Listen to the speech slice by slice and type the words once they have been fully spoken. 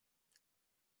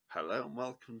Hello and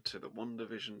welcome to the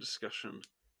WandaVision discussion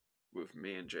with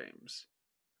me and James.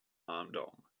 I'm Dom.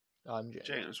 I'm James.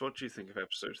 James, what do you think of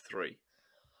episode 3?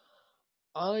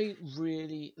 I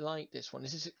really like this one.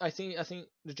 I think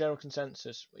the general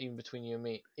consensus, even between you and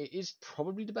me, it is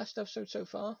probably the best episode so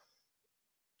far.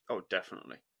 Oh,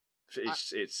 definitely.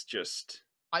 It's just.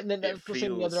 I'm not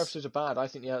saying the other feels- episodes are bad. I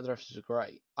think the other episodes are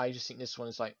great. I just think this one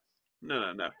is like,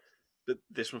 No. But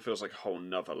this one feels like a whole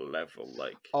nother level.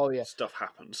 Like, oh yeah, stuff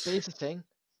happens. but here's the thing: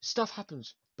 stuff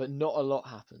happens, but not a lot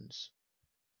happens.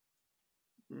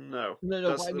 No. No.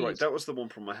 That's What I mean right. is, That was the one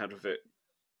problem I had with it.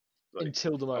 Like,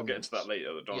 until the moment. I'll get into that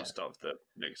later. The don't start with the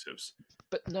negatives.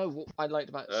 But no, what I liked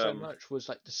about it so much was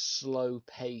like the slow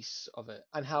pace of it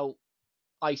and how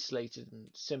isolated and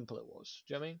simple it was.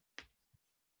 Do you know what I mean?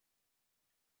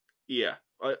 Yeah,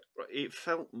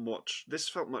 This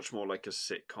felt much more like a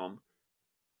sitcom,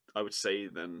 I would say,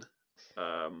 than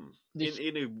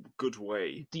in a good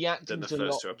way than the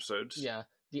first 2 episodes. Yeah,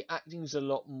 the acting's a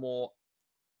lot more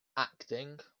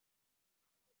acting.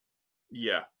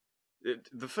 Yeah,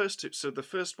 the first 2. So the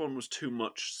first one was too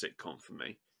much sitcom for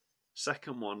me.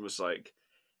 Second one was like,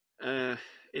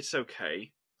 it's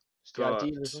okay. It's the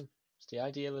idealism. It's the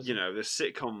idealism. You know, the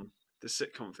sitcom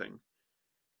thing.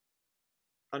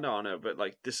 I know, but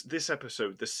like this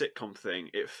episode, the sitcom thing,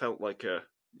 it felt like a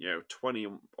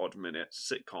 20-odd minute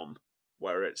sitcom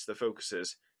where the focus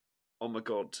is, oh my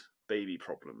god, baby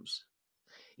problems.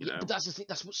 But that's the thing.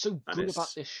 That's what's so good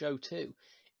about this show too,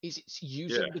 is it's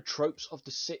using the tropes of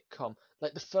the sitcom.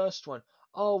 Like the first one,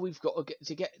 we've got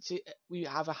to get to. We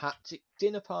have a haptic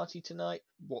dinner party tonight.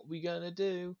 What we gonna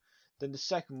do? Then the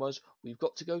second was we've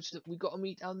got to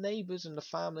meet our neighbours and the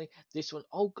family. This one,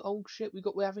 oh shit,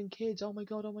 we're having kids. Oh my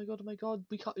god. We don't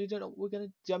know what we're gonna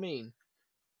do. You know what I mean,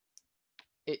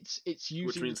 it's using,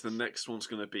 which means the next one's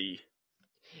gonna be.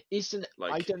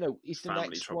 I don't know. Is the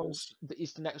next troubles. One?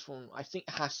 Is the next one? I think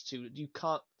it has to. You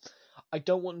can't. I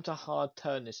don't want them to hard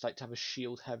turn this, like to have a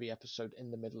shield heavy episode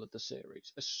in the middle of the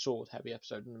series, a sword heavy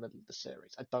episode in the middle of the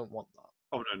series. I don't want that.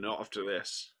 Oh no, not after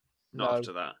this. Not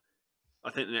after that. I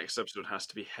think the next episode has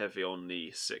to be heavy on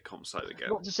the sitcom side again.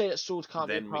 Not to say that sword can't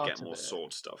be a part of it. Then we get more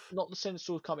sword stuff. Not to say that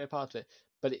sword can't be a part of it,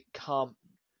 but it can't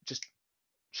just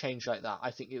change like that. I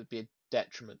think it would be a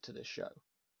detriment to this show.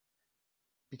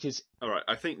 Because alright,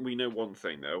 I think we know one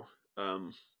thing though.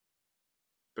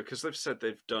 Because they've said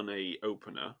they've done a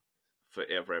opener for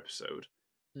every episode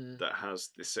that has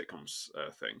the sitcoms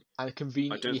thing. And a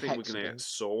convenient. I don't think we're going to get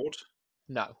sword.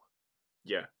 No.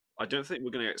 Yeah. I don't think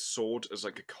we're going to get sword as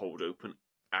like a cold open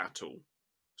at all.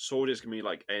 Sword is going to be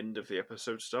like end of the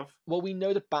episode stuff. Well, we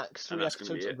know the back 3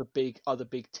 episodes are the other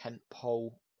big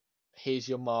tentpole. Here's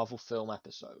your Marvel film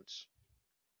episodes.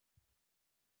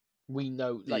 We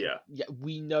know,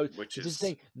 we know. Which is the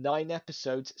thing: 9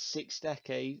 episodes, 6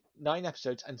 decades. 9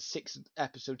 episodes and 6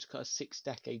 episodes cut 6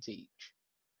 decades each.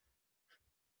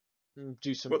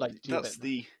 Do some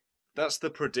That's the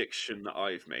prediction that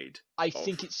I've made. I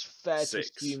think it's fair to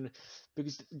assume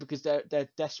because they're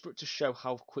desperate to show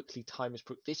how quickly time is.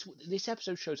 This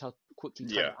episode shows how quickly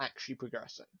time is actually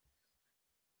progressing.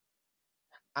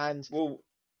 And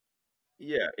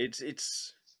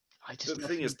it's. The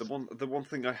thing is, the one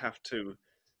thing I have to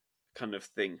kind of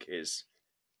think is,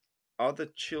 are the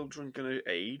children going to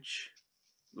age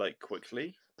like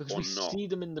quickly? Because we see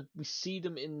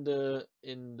them in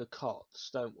the cots,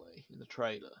 don't we? In the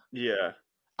trailer. Yeah.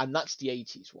 And that's the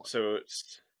 80s one. So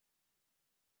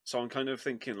I'm kind of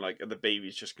thinking like, are the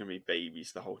babies just going to be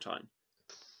babies the whole time?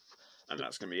 And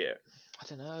that's going to be it. I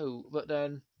don't know, but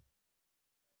then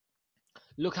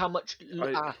look how much.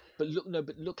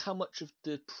 Look how much of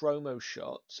the promo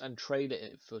shots and trailer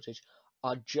footage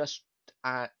are just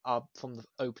are from the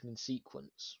opening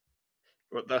sequence.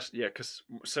 Well, because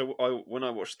when I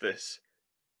watched this,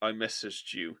 I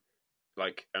messaged you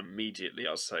like immediately.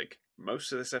 I was like,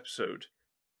 most of this episode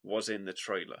was in the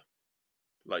trailer.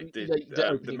 Like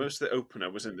the most of the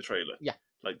opener was in the trailer. Yeah,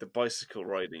 like the bicycle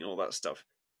riding, all that stuff.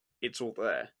 It's all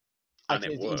there, and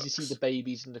it works. You see the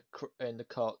babies in the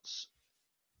cots,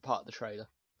 part of the trailer,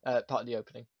 part of the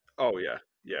opening. Oh yeah.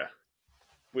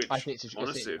 Which I think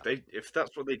honestly, if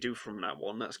that's what they do from now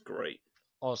on, that's great.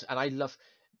 Honestly, and I love.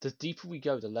 The deeper we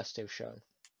go, the less they've shown.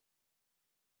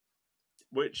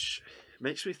 Which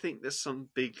makes me think there's some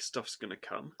big stuff's going to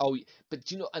come. Oh, but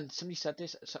do you know, and somebody said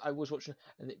this, so I was watching,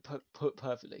 and it put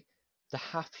perfectly. The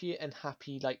happier and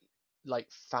happy, like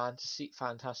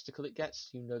fantastical it gets,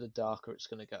 the darker it's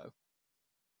going to go.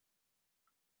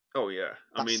 Oh, yeah.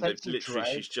 I mean,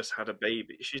 she's just had a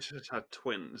baby. She's just had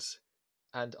twins.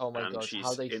 And, oh my God,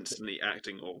 she's instantly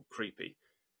acting all creepy.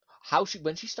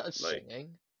 When she started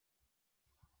singing...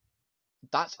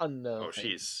 That's unnerving. Oh,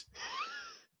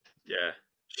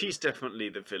 she's definitely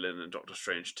the villain in Doctor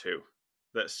Strange 2.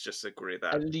 Let's just agree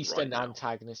that At least right an now.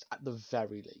 antagonist, at the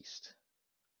very least.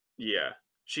 Yeah,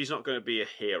 she's not going to be a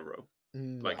hero.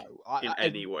 No, like in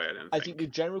any way. I don't think. I think the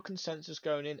general consensus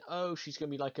going in, oh, she's going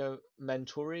to be like a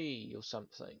mentoree or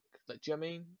something. Like, do you know what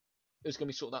I mean? It was going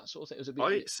to be sort of that sort of thing. It was a bit.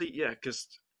 I see. Yeah, because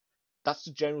that's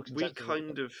the general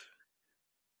consensus.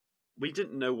 We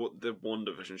didn't know what the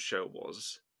WandaVision show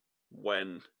was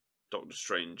when Doctor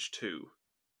Strange 2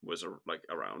 was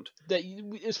around.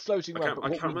 It's floating around.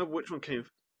 I can't remember which one came.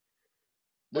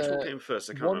 Which one came first?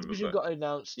 I can't remember. WandaVision got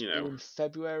announced in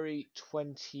February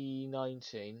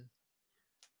 2019.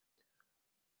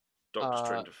 Doctor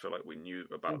Strange, I feel like we knew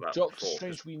about that Doctor before.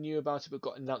 Strange, we knew about it, but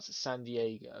got announced at San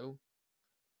Diego.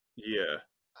 Yeah.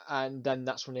 And then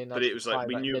that's when they announced. But it was like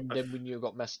we knew. Then we knew it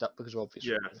got messed up because of obvious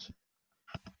reasons.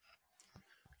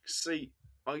 See,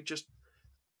 I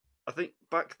think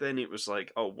back then it was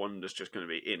like, oh, Wanda's just going to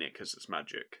be in it because it's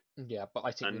magic. Yeah, but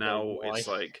I think. And now it's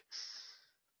like,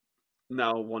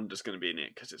 now Wanda's going to be in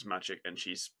it because it's magic, and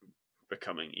she's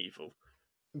becoming evil.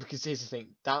 Because here's the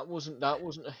thing, that wasn't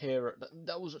a hero.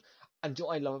 That wasn't. And do you know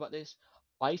what I love about this?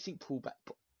 I think Paul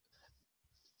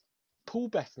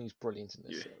Bettany's brilliant in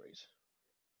this series.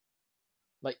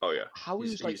 Like, oh yeah, how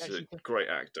he was he's a great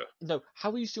actor. No,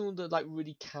 how he's doing the like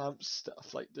really camp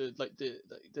stuff, like the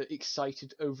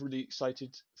excited, overly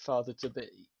excited father to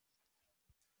be.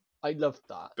 I love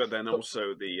that. But then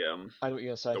also the I know what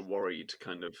you're gonna say. The worried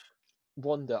kind of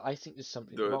Wanda. I think there's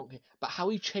something wrong here. But how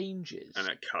he changes and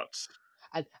it cuts.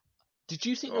 And did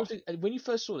you think there was when you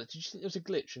first saw it? Did you think there was a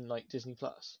glitch in like Disney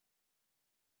Plus?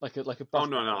 Like a Oh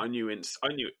no, I knew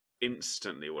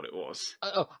instantly what it was.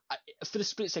 For the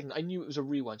split second, I knew it was a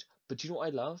rewind. But do you know what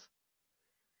I love?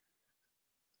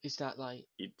 Is that like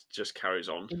it just carries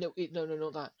on? No,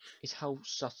 not that. It's how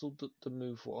subtle the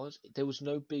move was. There was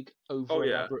no big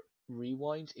elaborate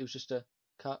rewind. It was just a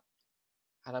cut,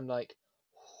 and I'm like,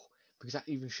 because that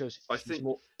even shows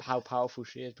how powerful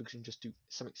she is, because she can just do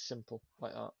something simple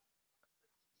like that.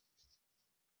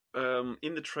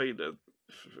 In the trailer,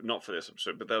 not for this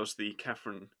episode, but there was the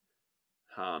Catherine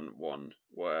Hahn one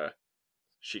where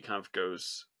she kind of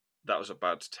goes, that was a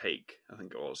bad take, I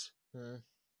think it was.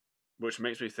 Which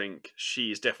makes me think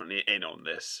she's definitely in on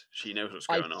this. She knows what's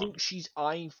going on. I think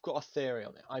I've got a theory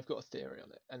on it.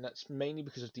 And that's mainly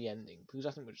because of the ending. Because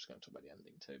I think we're just going to talk about the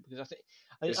ending too. Because I think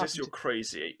Is this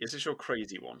your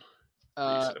crazy one?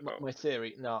 My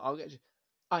theory? No, I'll get you.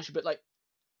 Actually, but like,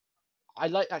 I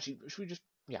like, actually, should we just,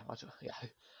 yeah.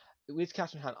 With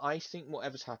Catherine Hahn, I think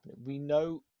whatever's happening, we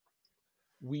know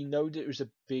there is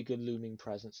a bigger looming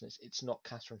presence in this. It's not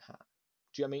Catherine Hahn.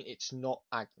 Do you know what I mean? It's not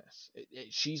Agnes.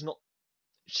 She's not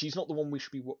the one we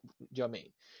should be. Do you know what I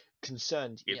mean?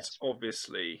 Concerned. It's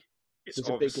obviously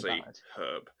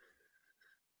Herb.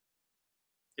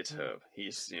 It's Herb.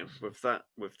 He's with that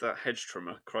hedge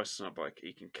trimmer, Christ on a bike,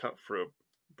 he can cut through a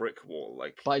brick wall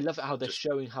like. But I love how they're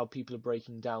showing how people are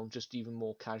breaking down just even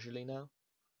more casually now.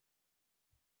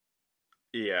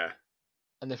 Yeah.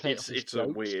 And they're playing it's a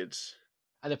weird.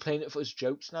 And they're playing it for as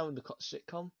jokes now in the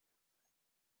sitcom.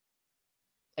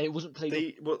 And it wasn't played.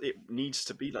 It needs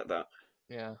to be like that.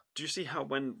 Yeah. Do you see how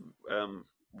when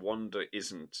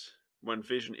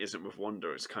Vision isn't with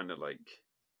Wanda, it's kind of like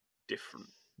different.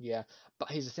 Yeah,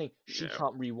 but here's the thing: she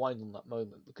can't rewind on that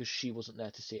moment because she wasn't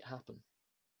there to see it happen.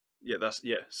 Yeah,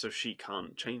 so she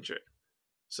can't change it.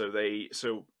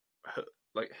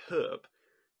 Herb.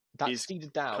 That seed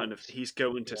of doubt. Kind of, he's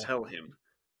going to tell him.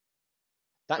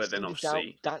 That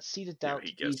seed of doubt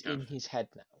is in his head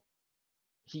now.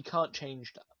 He can't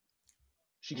change that.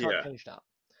 She can't change that.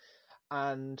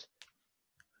 And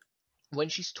when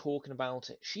she's talking about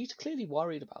it, she's clearly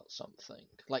worried about something.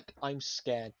 Like, I'm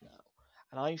scared now.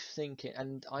 And I'm thinking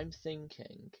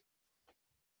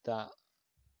that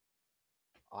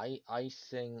I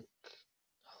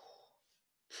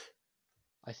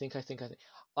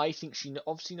think she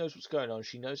obviously knows what's going on.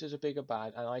 She knows there's a bigger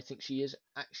bad, and I think she is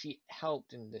actually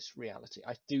helped in this reality.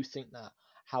 I do think that.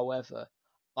 However,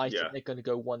 I think they're going to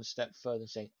go one step further and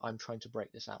saying, I'm trying to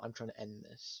break this out. I'm trying to end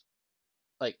this.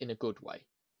 Like, in a good way.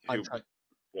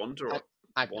 Wanda or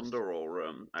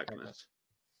Agnes?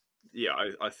 Yeah,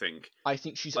 I think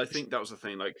that was the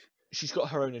thing. Like, she's got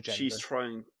her own agenda. She's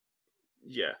trying.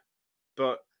 Yeah,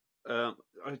 but I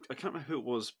can't remember who it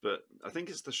was, but I think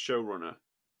it's the showrunner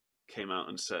came out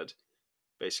and said,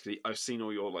 basically, I've seen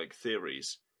all your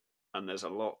theories, and there's a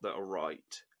lot that are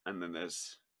right, and then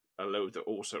there's a load that are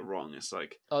also wrong. It's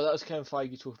like, oh, that was Kevin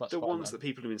Feige talking about the Spider-Man. ones that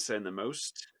people have been saying the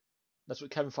most. That's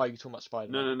what Kevin Feige talking about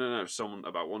Spider-Man. No. Someone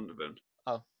about WandaVision.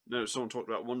 Oh. No, someone talked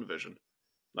about WandaVision.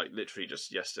 like literally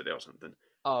just yesterday or something,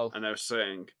 Oh, and they were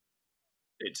saying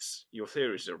your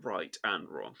theories are right and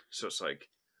wrong. So it's like,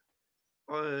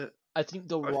 I think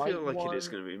the I right feel like it is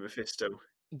one. going to be Mephisto.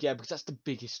 Yeah, because that's the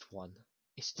biggest one.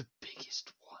 It's the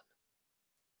biggest one.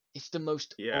 It's the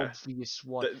most Yeah, obvious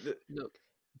one. the, Look,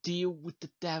 deal with the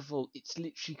devil. It's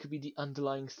literally could be the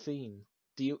underlying theme.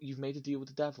 You've made a deal with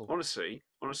the devil. honestly,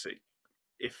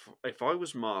 if I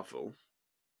was Marvel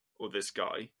or this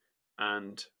guy,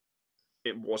 and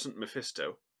it wasn't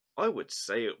Mephisto, I would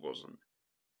say it wasn't,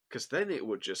 because then it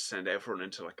would just send everyone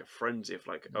into like a frenzy of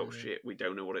like, oh Mm. shit, we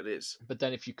don't know what it is. But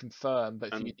then if you confirm, but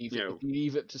if And if you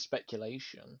leave it to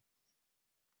speculation,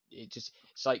 it's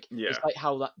like yeah,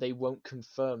 how that they won't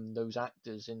confirm those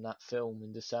actors in that film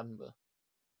in December.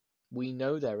 We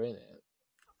know they're in it.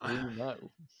 We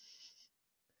know.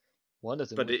 One of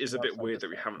them but was it is a bit outside weird the that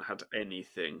we set haven't had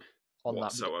anything on that.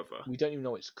 whatsoever. We don't even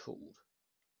know what it's called.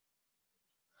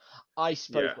 I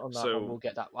suppose Yeah, on that one so we'll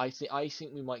get that. I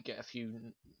think we might get a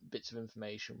few bits of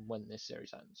information when this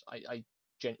series ends.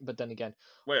 But then again,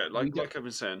 well, yeah, we don't. like I've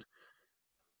been saying,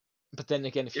 But then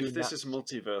again, if if this is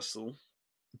multiversal,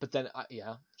 but then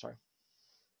yeah, sorry.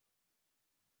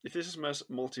 if this is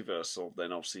multiversal,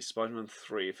 then obviously Spider-Man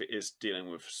 3, if it is dealing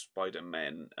with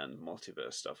Spider-Men and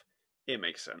multiverse stuff, it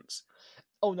makes sense.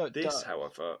 Oh no, this,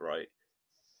 however, right,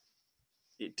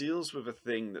 it deals with a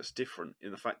thing that's different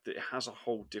in the fact that it has a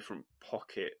whole different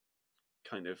pocket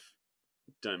kind of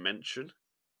dimension,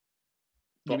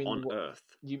 but on Earth.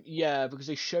 Yeah, because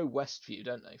they show Westview,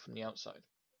 don't they, from the outside?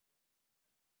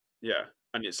 Yeah,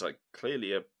 and it's like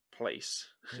clearly a place.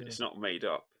 It's not made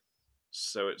up,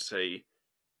 so it's a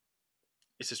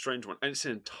strange one, and it's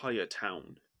an entire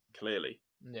town. Clearly,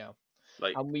 yeah,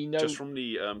 like, and we know just from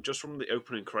the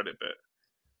opening credit bit.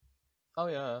 Oh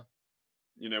yeah.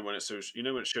 When it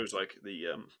shows like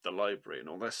the library and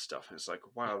all this stuff, and it's like,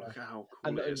 wow, look at how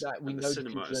cool it is. We and know the the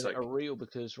cinema people is in it like, are real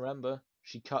because remember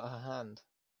she cut her hand.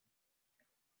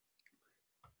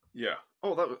 yeah.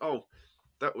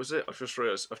 That was it. I've just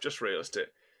realized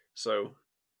it. So,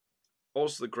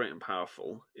 Oz the Great and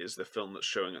Powerful is the film that's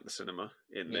showing at the cinema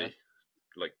in the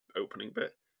like opening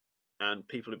bit, and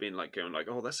people have been like going like,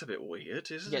 oh, that's a bit weird,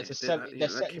 isn't it?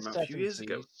 That came out a few years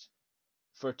ago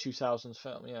for a 2000s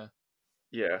film. Yeah.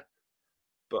 Yeah,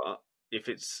 but if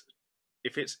it's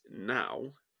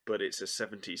now, but it's a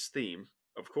 70s theme,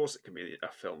 of course it can be a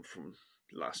film from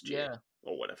last year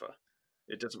or whatever.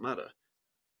 It doesn't matter,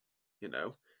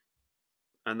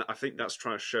 And I think that's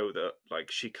trying to show that like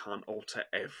she can't alter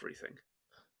everything.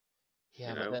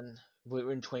 Yeah, but then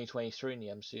we're in 2023 in the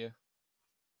MCU.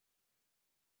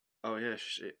 Oh yeah,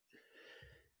 shit.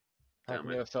 How can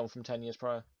you have a film from 10 years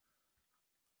prior?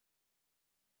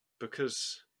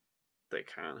 Because they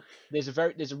can. There's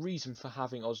a reason for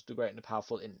having Oz the Great and the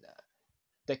Powerful in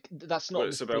there. That's not a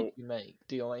mistake you make.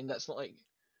 Do you know what I mean? That's not like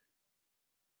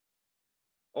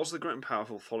Oz the Great and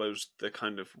Powerful follows the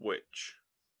kind of witch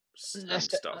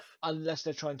stuff. Unless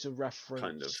they're trying to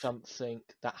reference something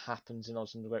that happens in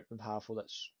Oz and the Great and Powerful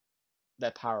that's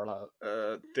they're parallel.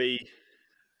 Oz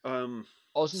and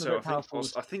the Great and Powerful.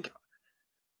 I think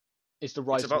it's the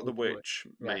rise. It's about the witch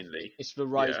mainly. It's the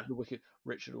rise of the wicked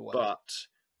Richard or whatever.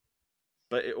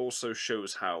 But it also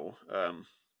shows how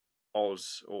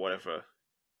Oz or whatever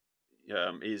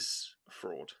is a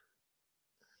fraud,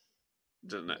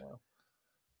 doesn't it?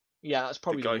 Yeah, that's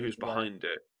probably the guy who's behind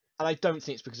it. And I don't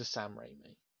think it's because of Sam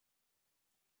Raimi.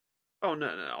 Oh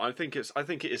no! I think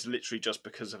it is literally just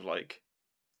because of like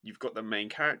you've got the main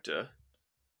character,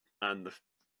 and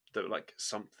the like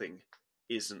something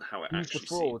isn't how it actually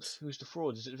seems. Who's the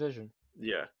fraud? Is it Vision?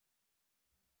 Yeah,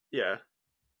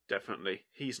 definitely.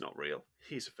 He's not real.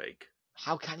 He's a fake.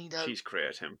 How can he know? She's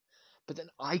created him. But then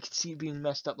I could see it being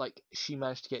messed up. Like she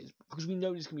managed to get because we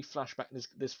know there's gonna be flashback. There's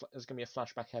gonna be a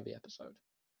flashback heavy episode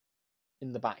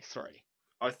in the back three.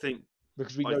 I think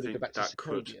because we know they go back to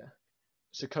Sokovia.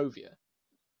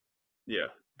 Yeah,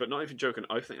 but not even joking.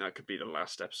 I think that could be the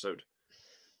last episode.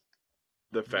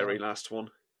 The very last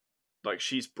one. Like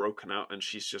she's broken out and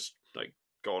she's just like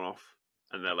gone off,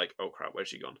 and they're like, "Oh crap, where's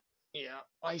she gone?" Yeah,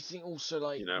 I think also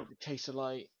like in the case of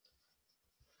like,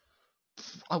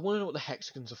 I want to know what the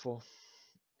hexagons are for.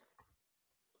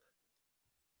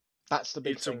 That's the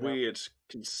big thing. It's a weird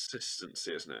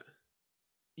consistency, isn't it?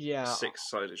 Yeah,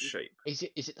 six-sided shape. Is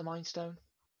it the Mind Stone?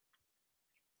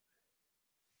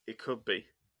 It could be.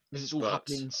 Because it's all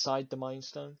happening inside the Mind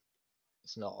Stone.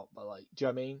 It's not, but like, do you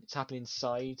know what I mean? It's happening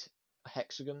inside a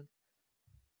hexagon.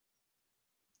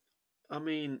 I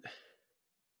mean,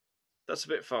 that's a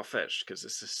bit far-fetched because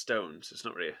it's a stone, so it's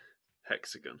not really a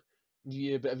hexagon.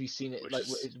 Yeah, but have you seen it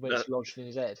when it's lodged in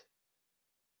his head?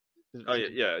 Oh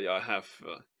yeah, I have.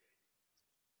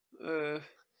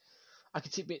 I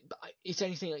could see a bit. Is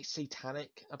anything like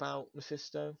satanic about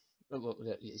Mephisto? Oh, well,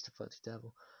 he's the bloody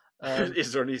devil.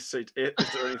 Is there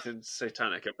anything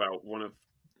satanic about one of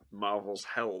Marvel's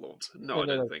Hell Lords? No, I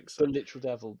don't think so. The literal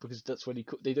devil, because that's when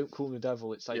they don't call him the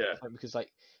devil. It's like, because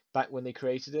like back when they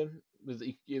created him,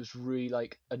 it was really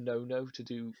like a no to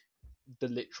do the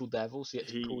literal devil, so you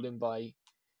had to call him by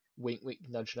wink,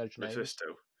 nudge, names. Mephisto.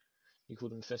 You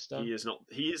called him Mephisto. He is not.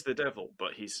 He is the devil,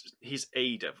 but he's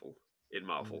a devil in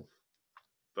Marvel.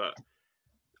 But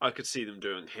I could see them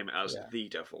doing him as the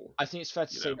devil. I think it's fair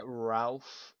to say that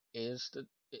Ralph is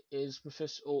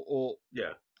Mephisto, or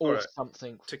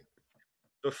something.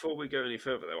 Before we go any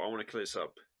further, though, I want to clear this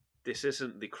up. This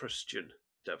isn't the Christian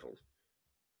devil.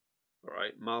 All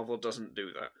right, Marvel doesn't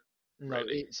do that. No,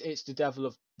 really. It's the devil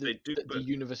of the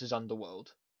universe's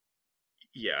underworld.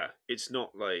 Yeah, it's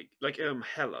not like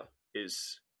Hela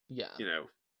is. Yeah,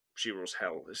 She-Ra's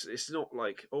hell. It's not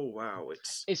like, oh wow,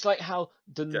 it's like how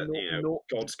God's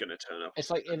gonna turn up.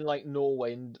 It's like in like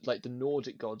Norway and like the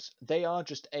Nordic gods, they are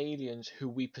just aliens who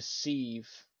we perceive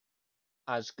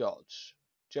as gods.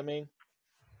 Do you know what I mean?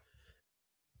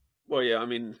 Well, yeah, I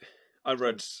mean, I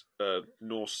read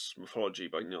Norse Mythology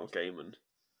by Neil Gaiman,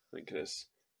 I think it is,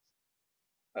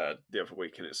 the other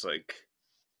week, and it's like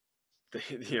the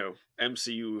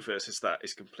MCU versus that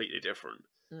is completely different.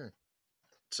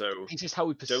 So it's just how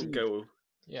we perceive. Don't go.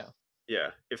 Yeah.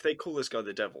 Yeah. If they call this guy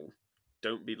the devil,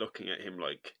 don't be looking at him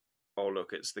like, oh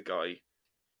look, it's the guy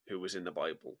who was in the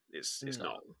Bible. It's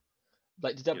not.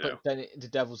 Like the devil, but then the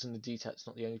devil's in the detail. It's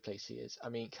not the only place he is. I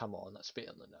mean, come on, that's a bit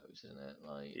on the nose, isn't it?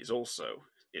 Like he's also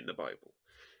in the Bible.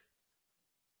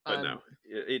 But no,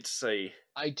 it's a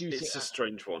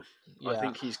strange one. Yeah. I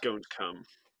think he's going to come,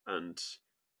 and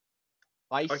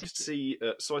I could see.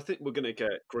 So I think we're going to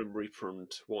get Grim Reaper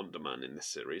and Wonder Man in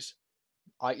this series.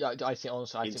 I think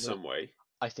honestly, in some way.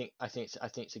 I think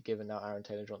it's a given now. Aaron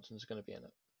Taylor Johnson's going to be in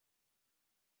it.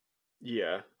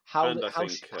 Yeah. How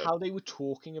they were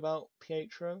talking about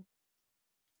Pietro.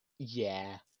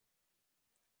 Yeah.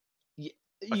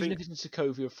 Even if it's in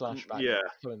Sokovia flashback,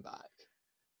 coming back.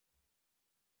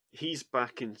 He's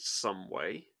back in some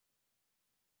way,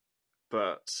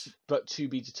 but to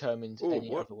be determined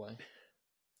any other way.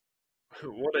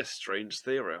 What a strange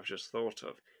theory I've just thought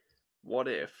of. What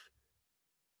if?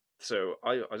 So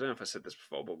I don't know if I said this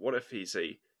before, but what if he's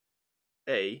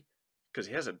because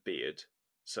he has a beard,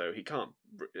 so he can't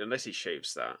unless he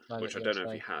shaves that, which I don't know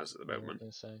if he has at the moment.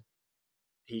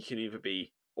 He can either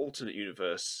be alternate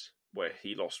universe where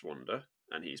he lost Wanda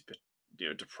and he's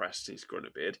depressed, he's grown a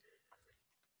beard.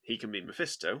 He can be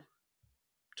Mephisto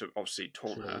to obviously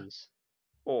taunt her,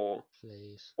 or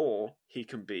he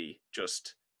can be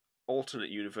just alternate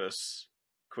universe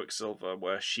Quicksilver,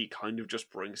 where she kind of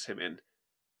just brings him in,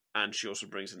 and she also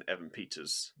brings in Evan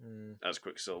Peters as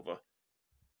Quicksilver.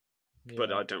 Yeah.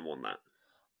 But I don't want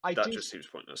that. That just seems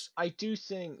pointless. I do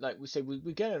think, like we say,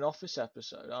 we get an Office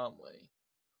episode, aren't we?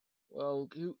 Well,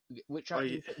 which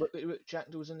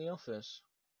actor was in the Office?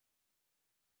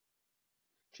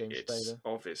 James Spader.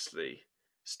 Obviously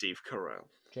Steve Carell.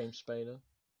 James Spader.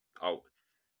 Oh,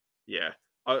 yeah.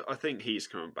 I think he's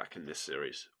coming back in this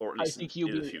series, or at least in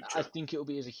the future. I think it'll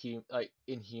be as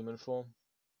in human form.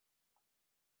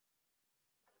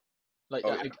 Like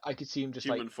I could see him just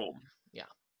human form. Yeah.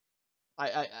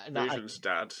 Vision's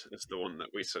dad is the one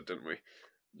that we said, didn't we?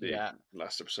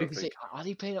 Last episode. Because are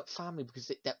they playing up family? Because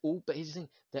they're all. But here's the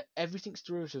thing: everything's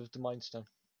derivative of the Mind Stone.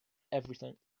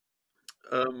 Everything.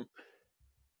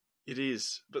 It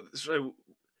is, but so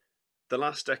the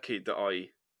last decade that I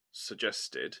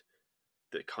suggested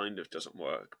that kind of doesn't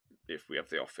work if we have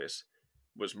The Office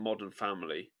was Modern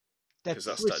Family, because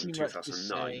that started in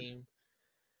 2009.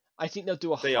 I think they'll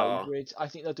do a hybrid. I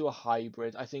think they'll do a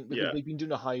hybrid. I think because they've been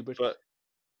doing a hybrid. But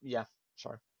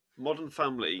sorry. Modern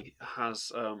Family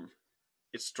has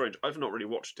it's strange. I've not really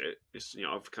watched it. It's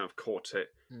I've kind of caught it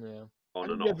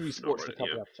on and off. Everybody's watched a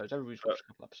couple episodes. Everybody's watched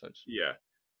a couple episodes.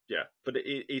 Yeah, but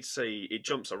it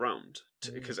jumps around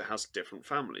because it has different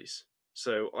families.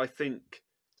 So I think,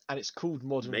 and it's called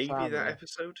Modern Family. Maybe that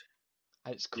episode.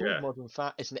 And it's called Modern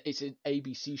Family. It's an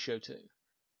ABC show too.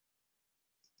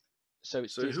 So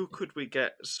who could we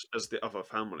get as the other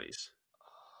families?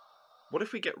 What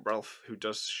if we get Ralph, who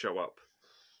does show up?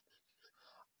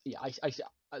 Yeah,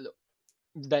 I look.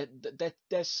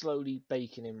 They're slowly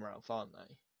baking in Ralph, aren't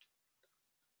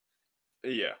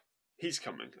they? Yeah, he's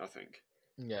coming, I think.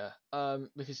 Yeah,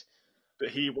 because. But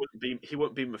he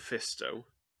won't be Mephisto.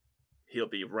 He'll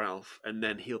be Ralph, and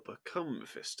then he'll become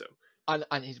Mephisto. And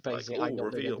he's basically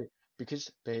reveal.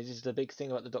 because this is the big thing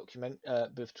about the document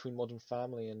between Modern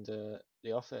Family and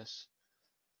The Office.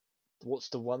 What's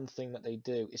the one thing that they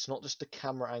do? It's not just the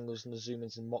camera angles and the zoom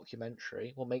ins and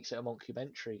mockumentary. What makes it a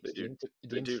mockumentary?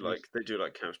 They do like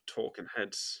kind of talking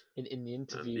heads in the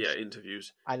interviews. Yeah,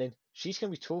 interviews. And then she's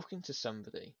going to be talking to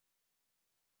somebody.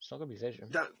 It's not going to be Vision.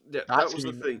 That was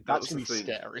the thing. That was the thing.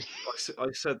 Scary.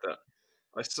 I said that.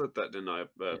 I said that, didn't I?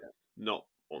 Not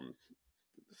on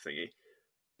the thingy,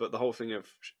 but the whole thing of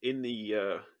in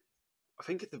the. I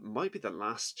think it might be the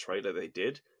last trailer they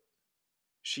did.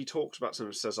 She talks about something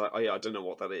and says, I don't know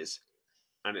what that is.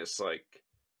 And it's like,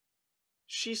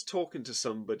 she's talking to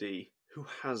somebody who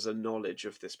has a knowledge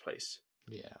of this place.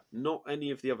 Yeah. Not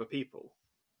any of the other people.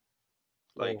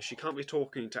 Like, she can't be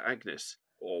talking to Agnes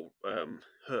or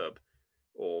Herb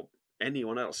or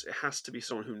anyone else. It has to be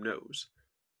someone who knows.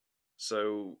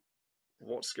 So,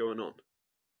 what's going on?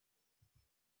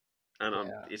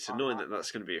 And it's annoying that that's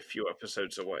going to be a few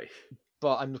episodes away.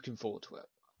 But I'm looking forward to it.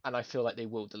 And I feel like they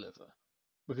will deliver.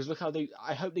 Because look how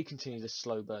I hope they continue this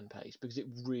slow burn pace, because it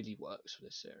really works for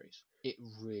this series. It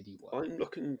really works. I'm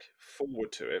looking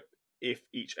forward to it if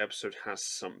each episode has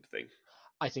something.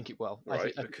 I think it will.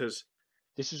 Right, because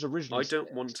this was originally. I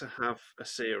don't want to have a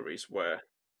series where.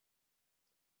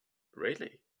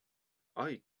 Really?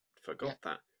 I forgot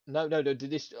that. No.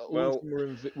 This all of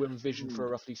them were envisioned for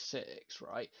roughly 6,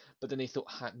 right? But then they thought,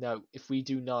 no, if we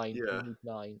do 9, we need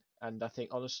 9. And I think,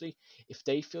 honestly, if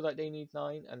they feel like they need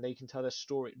 9 and they can tell their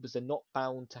story, because they're not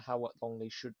bound to how long they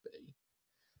should be,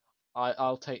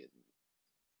 I'll take.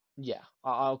 Yeah,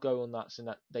 I'll go on that, saying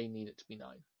that they need it to be 9.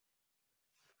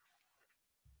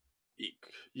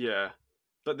 Yeah.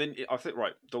 But then I think,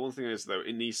 right, the one thing is, though,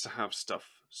 it needs to have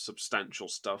substantial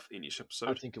stuff in each episode.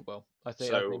 I think it will. I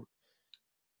think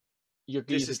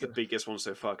this is the biggest one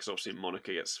so far, because obviously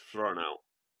Monica gets thrown out.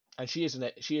 And she is an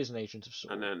agent of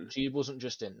S.W.O.R.D. And then she wasn't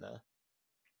just in there.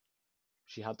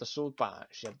 She had the sword back.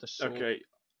 She had the sword. Okay,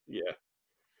 yeah.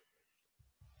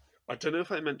 I don't know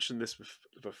if I mentioned this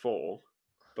before,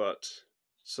 but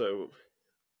so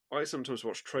I sometimes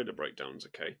watch trailer breakdowns,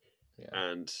 okay? Yeah.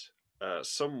 And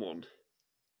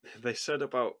they said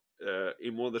about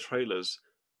in one of the trailers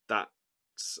that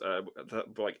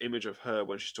like image of her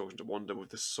when she's talking to Wanda with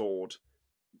the sword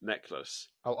necklace.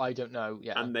 Oh, I don't know.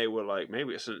 Yeah. And they were like,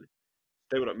 maybe it's an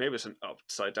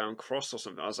upside down cross or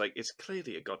something. I was like, it's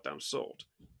clearly a goddamn sword.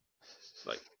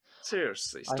 Like,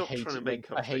 seriously, stop trying to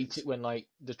make up. I hate it when like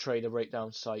the trailer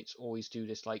breakdown sites always do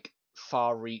this like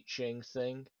far-reaching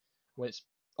thing when it's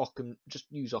Occam. Just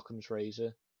use Occam's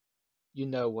razor. You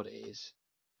know what it is.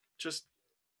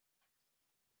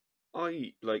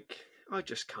 I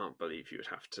just can't believe you would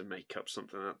have to make up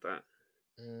something like that.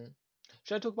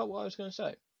 Should I talk about what I was going to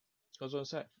say?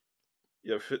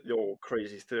 Your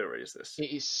crazy theory is this.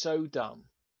 It is so dumb.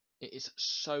 It is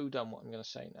so dumb what I'm going to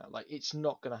say now. Like, it's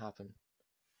not going to happen.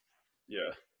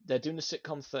 Yeah. They're doing a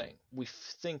sitcom thing. We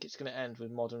think it's going to end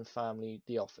with Modern Family,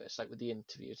 The Office, like with the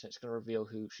interviews, and it's going to reveal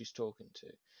who she's talking to.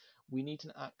 We need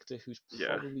an actor who's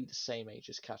probably the same age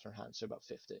as Catherine Hahn, so about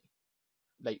 50.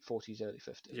 Late 40s, early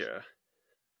 50s. Yeah.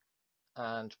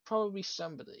 And probably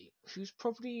somebody who's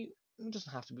probably, it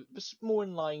doesn't have to be, but more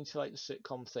in line to like the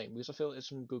sitcom thing, because I feel like there's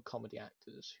some good comedy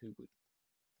actors who would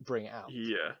bring it out.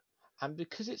 Yeah. And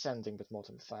because it's ending with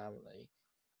Modern Family,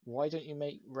 why don't you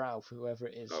make Ralph, whoever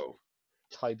it is,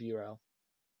 Ty Burrell?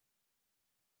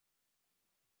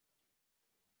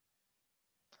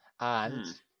 And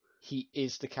he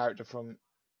is the character from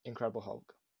Incredible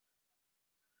Hulk.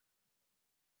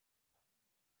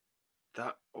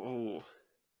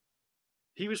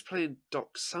 He was playing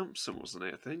Doc Samson, wasn't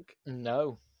he? I think.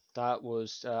 No, that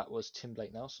was Tim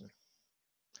Blake Nelson.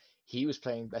 He was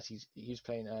playing Betty's. He was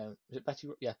playing. Was it Betty?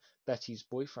 Yeah, Betty's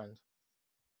boyfriend.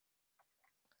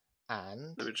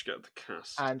 And let me just get the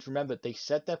cast. And remember, they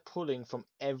said they're pulling from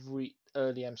every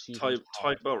early MCU.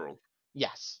 Ty Burrell.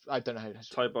 Yes, I don't know how to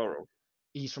say. Ty Burrell.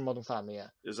 He's from Modern Family. Yeah.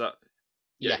 Is that?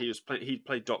 Yeah, he was playing. He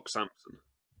played Doc Samson,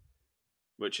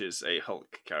 which is a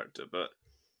Hulk character, but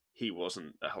he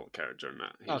wasn't a Hulk character in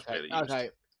that. He was barely used. Okay.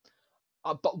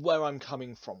 But where I'm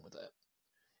coming from with it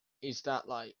is that,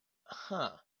 like,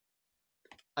 and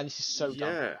this is so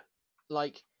dumb.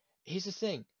 Like, here's the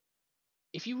thing: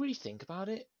 if you really think about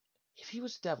it, if he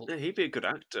was the devil, he'd be a good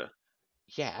actor.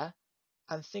 Yeah,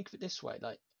 and think of it this way: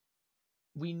 like,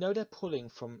 we know they're pulling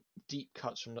from deep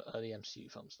cuts from the early MCU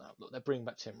films now. Look, they're bringing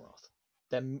back Tim Roth.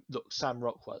 Then look, Sam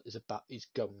Rockwell is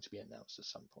going to be announced at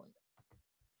some point.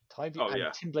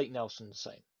 Tim Blake Nelson the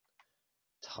same.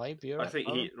 Ty Burrell. I think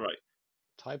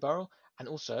Ty Burrell, and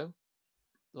also,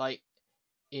 like,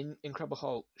 in Incredible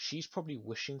Hulk, she's probably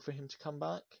wishing for him to come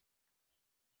back.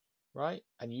 right?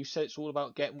 And you said it's all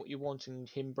about getting what you want and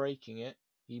him breaking it.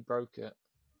 He broke it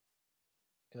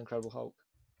in Incredible Hulk.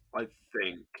 I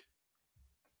think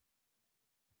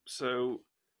so.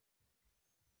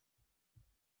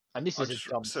 And this is a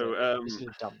dumb theory. This is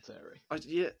a dumb theory.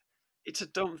 Yeah, it's a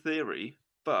dumb theory,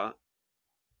 but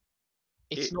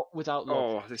it's not without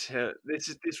logic. Oh,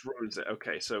 this ruins it.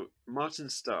 Okay, so Martin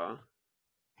Starr,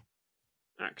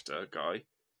 actor guy,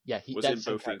 he was in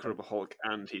both the Incredible Hulk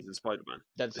and he's in Spider-Man.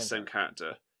 The same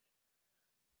character.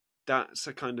 That's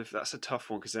a tough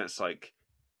one because then it's like,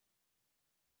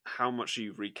 how much are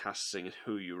you recasting and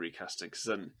who are you recasting? Because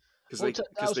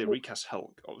they recast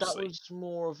Hulk, obviously. That was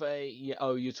more of a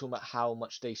you're talking about how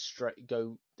much they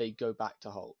go back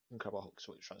to Hulk, Incredible Hulk. Is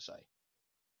what you're trying to say?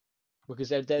 Because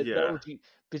they're already.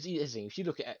 Because if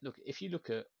you look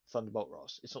at Thunderbolt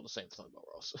Ross, it's not the same Thunderbolt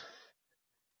Ross.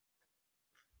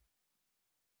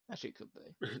 Actually, it could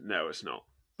be. No, it's not.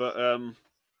 But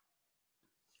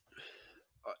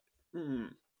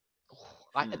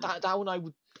that one I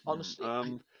would honestly.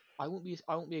 I won't be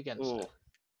against it.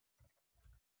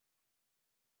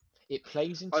 It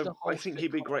plays into the whole. I think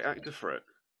he'd be a great actor for it.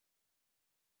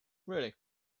 Really?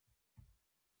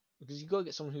 Because you got to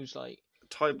get someone who's like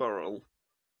Ty Burrell.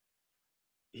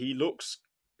 He looks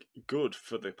good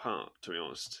for the part, to be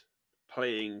honest.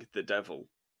 Playing the devil,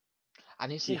 and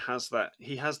he has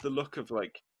the look of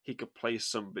like he could play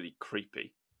somebody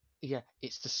creepy. Yeah,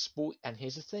 it's the sport. And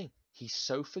here's the thing: he's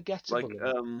so forgettable.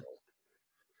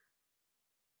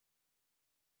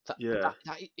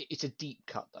 It's a deep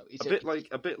cut though. It's a bit like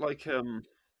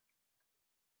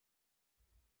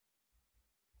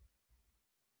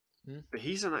But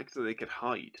he's an actor they could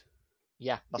hide.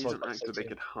 Yeah, he's an actor they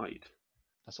could hide.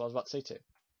 That's what I was about to say too.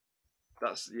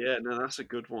 That's a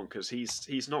good one because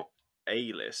he's not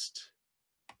A-list,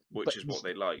 which is what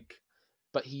they like.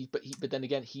 But then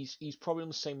again, he's probably on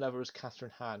the same level as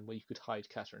Catherine Hahn, where you could hide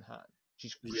Catherine Hahn.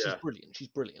 She's brilliant. She's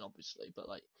brilliant, obviously,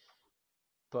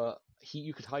 but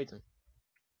you could hide him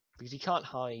because you can't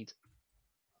hide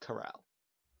Carell.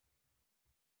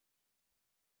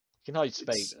 You can hide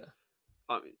Spader.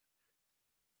 I mean,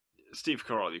 Steve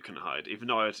Carell you can hide, even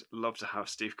though I'd love to have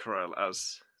Steve Carell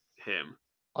as him.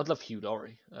 I'd love Hugh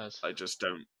Laurie as. I just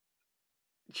don't.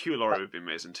 Hugh Laurie would be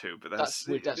amazing too, but they're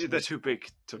too big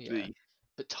to be.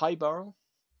 But Ty Burrell,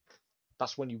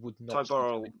 that's when you would not. Ty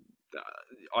Burrell,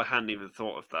 I hadn't even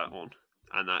thought of that one,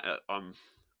 and I'm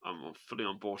fully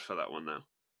on board for that one now.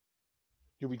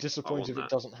 You'll be disappointed if it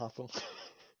doesn't happen.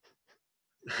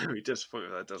 You'll be disappointed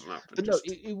if that doesn't happen. But no,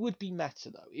 it would be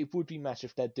meta though. It would be meta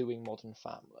if they're doing Modern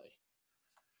Family.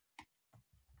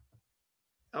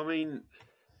 I mean,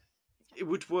 it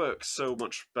would work so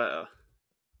much better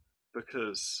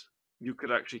because you could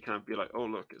actually kind of be like, "Oh,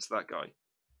 look, it's that guy."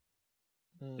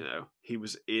 You know, he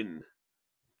was in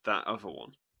that other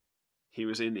one. He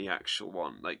was in the actual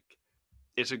one. Like,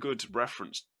 it's a good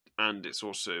reference, and it's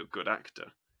also a good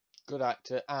actor. Good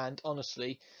actor, and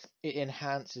honestly, it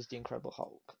enhances the Incredible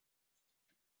Hulk.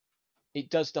 It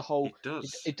does the whole.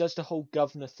 It does the whole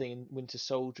governor thing in Winter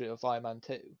Soldier of Iron Man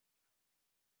 2.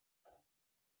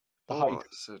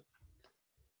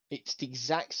 It's the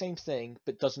exact same thing,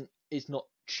 but is not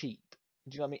cheap.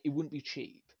 Do you know what I mean? It wouldn't be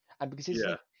cheap, and because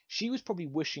she was probably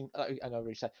wishing. I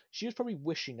already said she was probably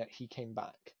wishing that he came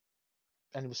back,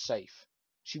 and was safe.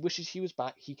 She wishes he was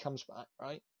back. He comes back,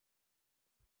 right?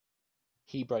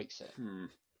 He breaks it,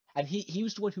 and he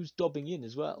was the one who was dobbing in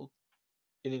as well,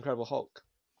 in Incredible Hulk,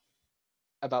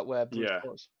 about where Bruce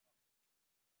was.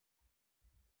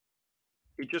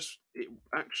 It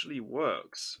actually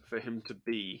works for him to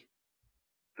be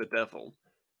the devil.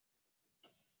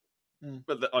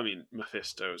 But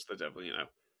Mephisto is the devil, you know.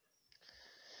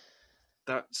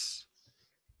 That's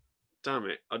damn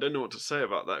it. I don't know what to say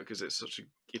about that because it's a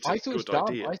good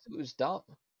idea. I thought it was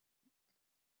dumb.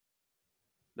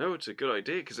 No, it's a good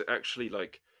idea because it actually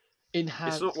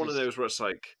enhances. It's not one of those where it's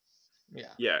like,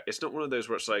 it's not one of those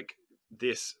where it's like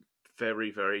this very,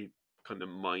 very kind of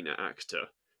minor actor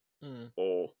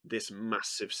or this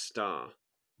massive star.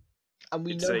 And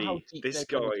we know how deep they're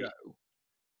going to go.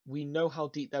 We know how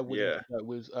deep they're willing to go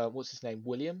with what's his name,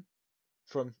 William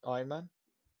from Iron Man.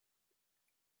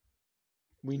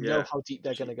 We know how deep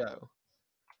they're going to go,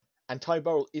 and Ty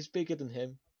Burrell is bigger than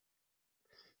him,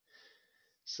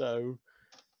 so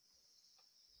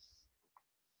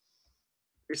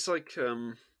it's like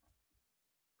what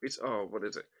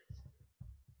is it?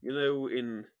 You know,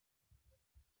 in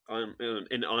Iron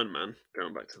Man,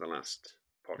 going back to the last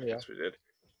podcast we did,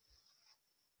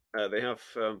 they have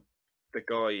the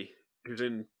guy who's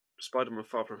in Spider-Man: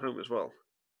 Far From Home as well.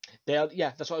 They are,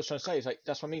 that's what I was trying to say. It's like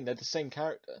that's what I mean. They're the same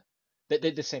character.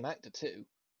 They're the same actor too.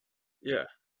 Yeah,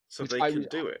 so Which they can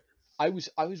do it. I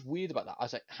was weird about that. I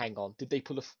was like, hang on, did they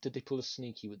pull a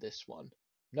sneaky with this one?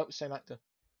 No, same actor.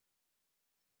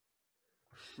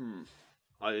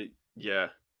 Yeah.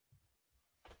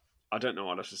 I don't know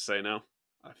what else to say now.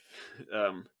 I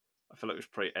feel like we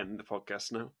should probably end the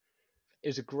podcast now. It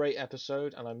was a great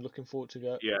episode, and I'm looking forward to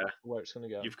where it's going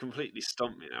to go. You've completely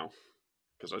stumped me now,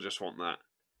 because I just want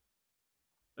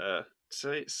that.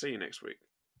 See you next week,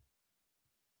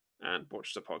 and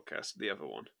watch the podcast, the other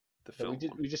one, the film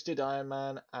one. We just did Iron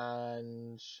Man,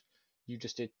 and you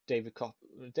just did David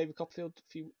Copperfield.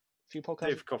 Few podcasts.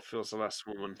 David Copperfield's the last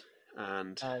one,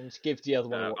 and give the other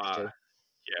one a watch too.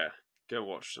 Yeah, go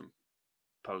watch them,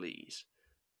 please.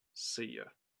 See ya.